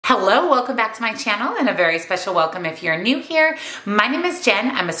Hello, welcome back to my channel and a very special welcome if you're new here. My name is Jen.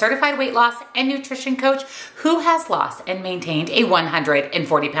 I'm a certified weight loss and nutrition coach who has lost and maintained a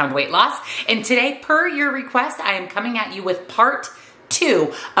 140-pound weight loss. And today, per your request, I am coming at you with part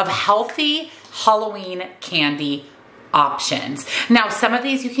 2 of healthy Halloween candy options. Now, some of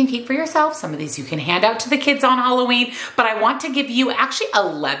these you can keep for yourself, some of these you can hand out to the kids on Halloween, but I want to give you actually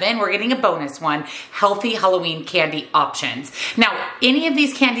 11, we're getting a bonus one, healthy Halloween candy options. Now, any of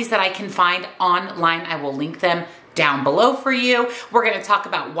these candies that I can find online, I will link them down below for you. We're going to talk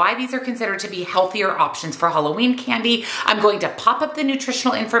about why these are considered to be healthier options for Halloween candy. I'm going to pop up the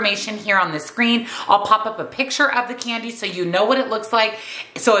nutritional information here on the screen. I'll pop up a picture of the candy so you know what it looks like.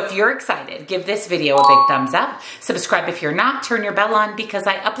 So if you're excited, give this video a big thumbs up. Subscribe if you're not, turn your bell on because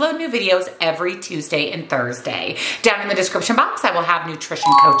I upload new videos every Tuesday and Thursday. Down in the description box, I will have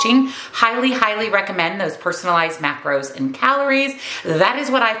nutrition coaching. Highly recommend those personalized macros and calories. That is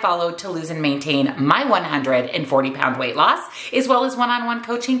what I follow to lose and maintain my 140-pound weight loss, as well as one-on-one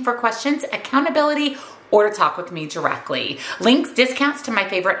coaching for questions, accountability, or to talk with me directly. Links, discounts to my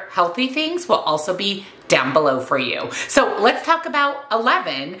favorite healthy things will also be down below for you. So let's talk about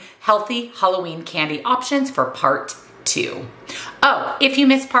 11 healthy Halloween candy options for part 2. Oh, if you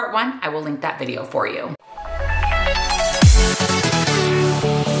missed part 1, I will link that video for you.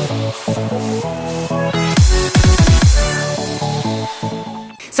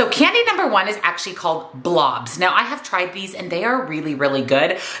 So candy number 1 is actually called Blobs. Now I have tried these and they are really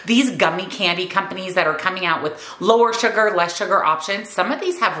good. These gummy candy companies that are coming out with lower sugar, less sugar options, some of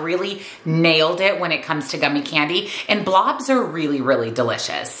these have really nailed it when it comes to gummy candy, and Blobs are really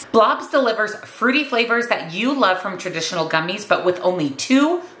delicious. Blobs delivers fruity flavors that you love from traditional gummies, but with only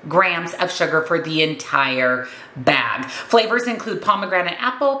 2 grams of sugar for the entire bag. Flavors include pomegranate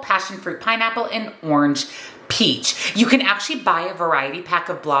apple, passion fruit pineapple, and orange peach. You can actually buy a variety pack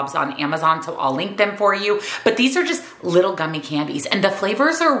of Blobs on Amazon, so I'll link them for you. But these are just little gummy candies, and the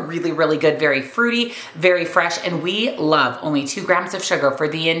flavors are really good, very fruity, very fresh, and we love only 2 grams of sugar for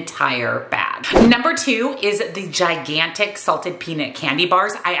the entire bag. Number 2 is the gigantic salted peanut candy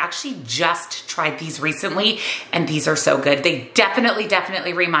bars. I actually just tried these recently, and these are so good. They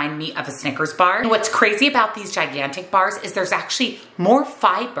definitely remind me of a Snickers bar. And what's crazy about these gigantic bars is there's actually more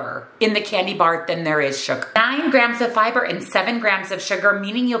fiber in the candy bar than there is sugar. 9 grams of fiber and 7 grams of sugar,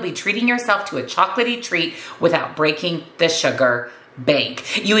 meaning you'll be treating yourself to a chocolatey treat without breaking the sugar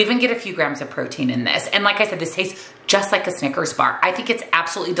bank. You even get a few grams of protein in this. And like I said, this tastes just like a Snickers bar. I think it's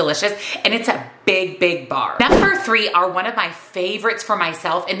absolutely delicious, and it's a big bar. Number 3 are one of my favorites for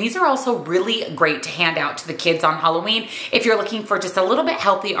myself, and these are also really great to hand out to the kids on Halloween if you're looking for just a little bit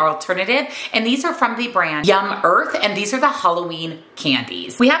healthier alternative. And these are from the brand Yum Earth, and these are the Halloween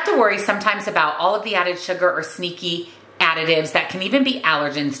candies. We have to worry sometimes about all of the added sugar or sneaky additives that can even be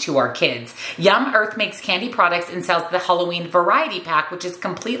allergens to our kids. Yum Earth makes candy products and sells the Halloween variety pack, which is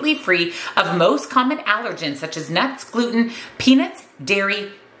completely free of most common allergens such as nuts, gluten, peanuts,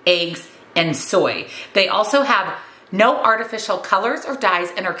 dairy, eggs, and soy. They also have no artificial colors or dyes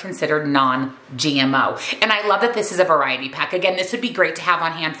and are considered non-GMO. And I love that this is a variety pack. Again, this would be great to have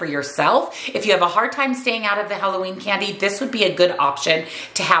on hand for yourself. If you have a hard time staying out of the Halloween candy, this would be a good option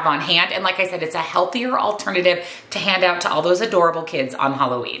to have on hand. And like I said, it's a healthier alternative to hand out to all those adorable kids on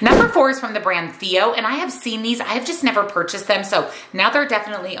Halloween. Number 4 is from the brand Theo, and I have seen these. I have just never purchased them, so now they're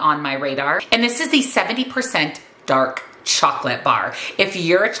definitely on my radar. And this is the 70% dark chocolate bar. If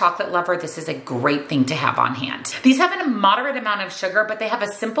you're a chocolate lover, this is a great thing to have on hand. These have a moderate amount of sugar, but they have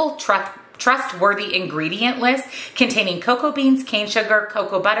a simple trustworthy ingredient list containing cocoa beans, cane sugar,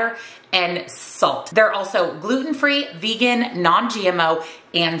 cocoa butter, and salt. They're also gluten-free, vegan, non-GMO,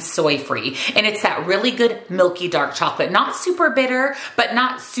 and soy-free. And it's that really good milky dark chocolate. Not super bitter, but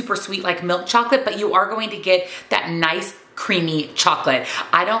not super sweet like milk chocolate, but you are going to get that nice creamy chocolate.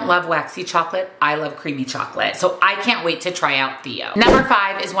 I don't love waxy chocolate. I love creamy chocolate. So I can't wait to try out Theo. Number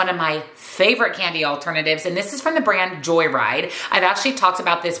 5 is one of my favorite candy alternatives, and this is from the brand Joyride. I've actually talked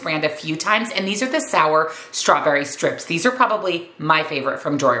about this brand a few times, and these are the sour strawberry strips. These are probably my favorite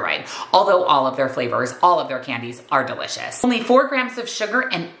from Joyride, although all of their flavors, all of their candies are delicious. Only 4 grams of sugar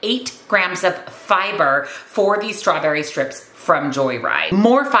and 8 grams of fiber for these strawberry strips from Joyride.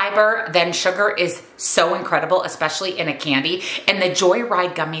 More fiber than sugar is so incredible, especially in a candy, and the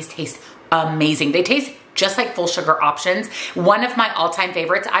Joyride gummies taste amazing. They taste just like full sugar options. One of my all-time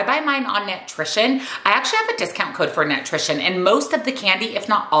favorites. I buy mine on Nutrition. I actually have a discount code for Nutrition, and most of the candy, if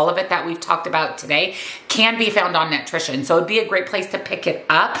not all of it that we've talked about today, can be found on Nutrition. So it'd be a great place to pick it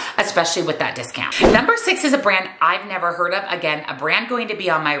up, especially with that discount. Number 6 is a brand I've never heard of. Again, a brand going to be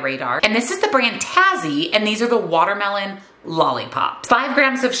on my radar. And this is the brand Tazzy, and these are the watermelon lollipops. 5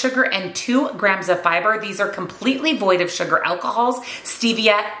 grams of sugar and 2 grams of fiber. These are completely void of sugar alcohols,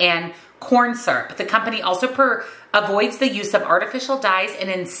 stevia, and corn syrup. The company also avoids the use of artificial dyes and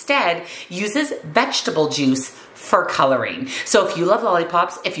instead uses vegetable juice for coloring. So if you love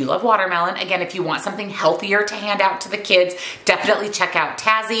lollipops, if you love watermelon, again, if you want something healthier to hand out to the kids, definitely check out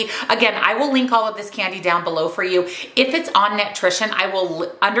Tazzy. Again, I will link all of this candy down below for you. If it's on Nutrition, I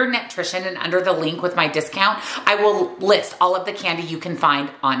will, under Nutrition and under the link with my discount, I will list all of the candy you can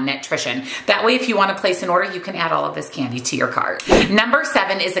find on Nutrition. That way, if you want to place an order, you can add all of this candy to your cart. Number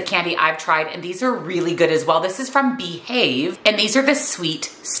 7 is a candy I've tried, and these are really good as well. This is from Behave, and these are the Sweet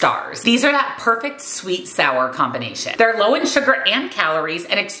Stars. These are that perfect sweet-sour combination. They're low in sugar and calories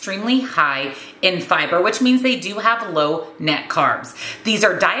and extremely high in fiber, which means they do have low net carbs. These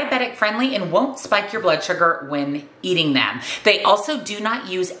are diabetic friendly and won't spike your blood sugar when eating them. They also do not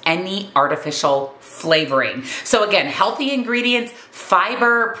use any artificial flavoring. So again, healthy ingredients,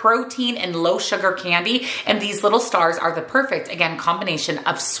 fiber, protein, and low sugar candy. And these little stars are the perfect, again, combination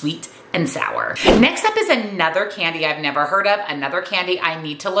of sweet and sour. Next up is another candy I've never heard of, another candy I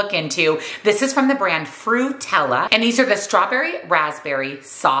need to look into. This is from the brand Frutella, and these are the strawberry raspberry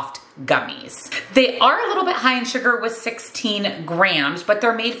soft gummies. They are a little bit high in sugar with 16 grams, but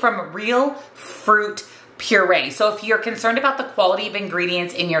they're made from real fruit puree. So if you're concerned about the quality of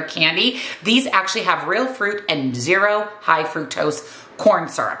ingredients in your candy, these actually have real fruit and 0 high fructose corn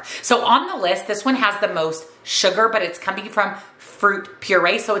syrup. So on the list, this one has the most sugar, but it's coming from fruit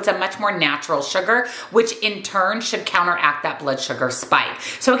puree, so it's a much more natural sugar, which in turn should counteract that blood sugar spike.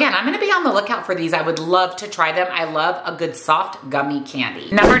 So again, I'm gonna be on the lookout for these. I would love to try them. I love a good soft gummy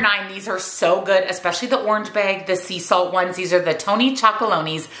candy. Number 9, these are so good, especially the orange bag, the sea salt ones. These are the Tony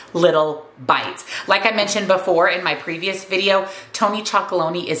Chocolonely's Little Bites. Like I mentioned before in my previous video, Tony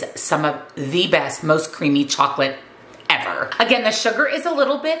Chocolonely is some of the best, most creamy chocolate ever. Again, the sugar is a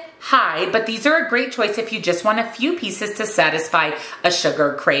little bit high, but these are a great choice if you just want a few pieces to satisfy a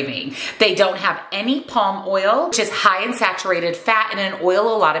sugar craving. They don't have any palm oil, which is high in saturated fat and an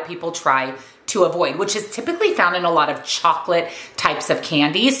oil a lot of people try to avoid, which is typically found in a lot of chocolate types of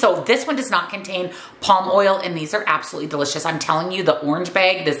candies. So this one does not contain palm oil, and these are absolutely delicious. I'm telling you, the orange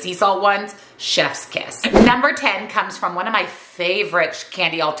bag, the sea salt ones, chef's kiss. Number 10 comes from one of my favorite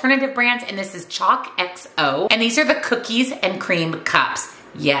candy alternative brands, and this is Chalk XO. And these are the cookies and cream cups.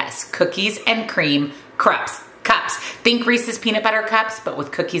 Yes, cookies and cream cups. Think Reese's peanut butter cups, but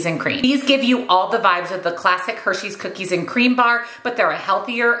with cookies and cream. These give you all the vibes of the classic Hershey's cookies and cream bar, but they're a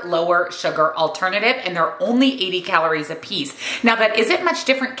healthier, lower sugar alternative, and they're only 80 calories a piece. Now that isn't much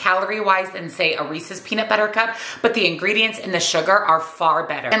different calorie-wise than say a Reese's peanut butter cup, but the ingredients in the sugar are far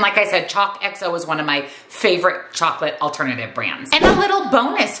better. And like I said, Chalk XO is one of my favorite chocolate alternative brands. And a little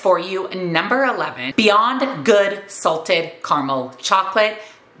bonus for you, number 11, Beyond Good Salted Caramel Chocolate.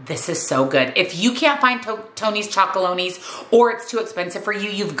 This is so good. If you can't find Tony's Chocolonely's or it's too expensive for you,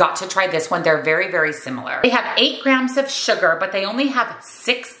 you've got to try this one. They're very, very similar. They have 8 grams of sugar, but they only have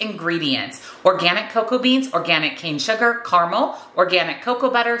 6 ingredients. Organic cocoa beans, organic cane sugar, caramel, organic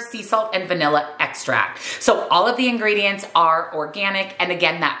cocoa butter, sea salt, and vanilla extract. So all of the ingredients are organic, and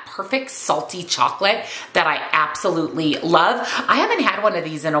again, that perfect salty chocolate that I absolutely love. I haven't had one of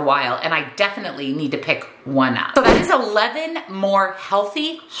these in a while, and I definitely need to pick one up. So that is 11 more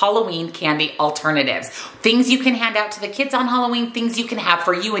healthy Halloween candy alternatives. Things you can hand out to the kids on Halloween, things you can have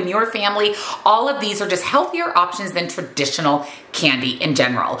for you and your family. All of these are just healthier options than traditional candy in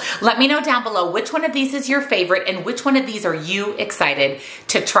general. Let me know down below which one of these is your favorite and which one of these are you excited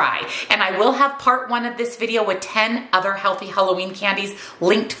to try. And I will have part 1 of this video with 10 other healthy Halloween candies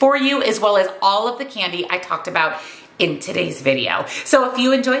linked for you, as well as all of the candy I talked about in today's video. So if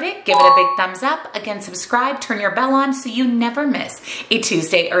you enjoyed it, give it a big thumbs up. Again, subscribe, turn your bell on so you never miss a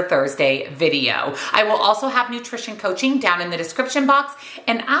Tuesday or Thursday video. I will also have nutrition coaching down in the description box,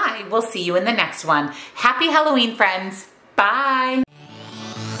 and I will see you in the next one. Happy Halloween, friends. Bye.